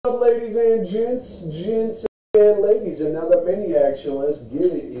ladies and gents, and ladies. Another mini action. Let's get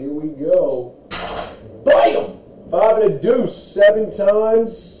it. Here we go. Bam! 5 and a deuce. 7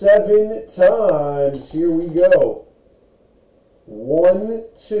 times. 7 times. Here we go. 1,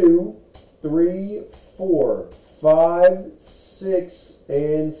 2, 3, 4, 5, 6,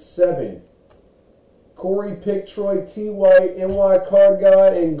 and 7. Corey, Pick, Troy, T-White, NY Card Guy,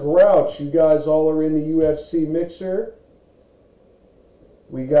 and Grouch. You guys all are in the UFC mixer.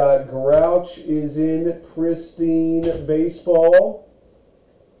 We got Grouch is in Pristine Baseball.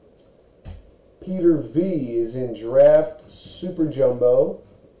 Peter V is in Draft Super Jumbo.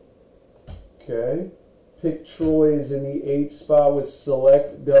 Okay. Pick Troy is in the 8th spot with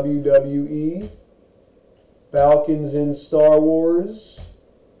Select WWE. Falcons in Star Wars.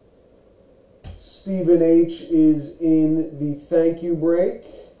 Stephen H is in the Thank You Break.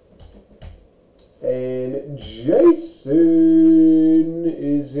 And Jason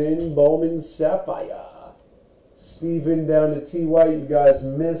is in Bowman Sapphire. Stephen down to T. White. You guys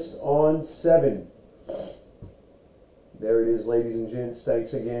missed on 7. There it is, ladies and gents.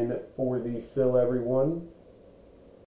 Thanks again for the fill, everyone.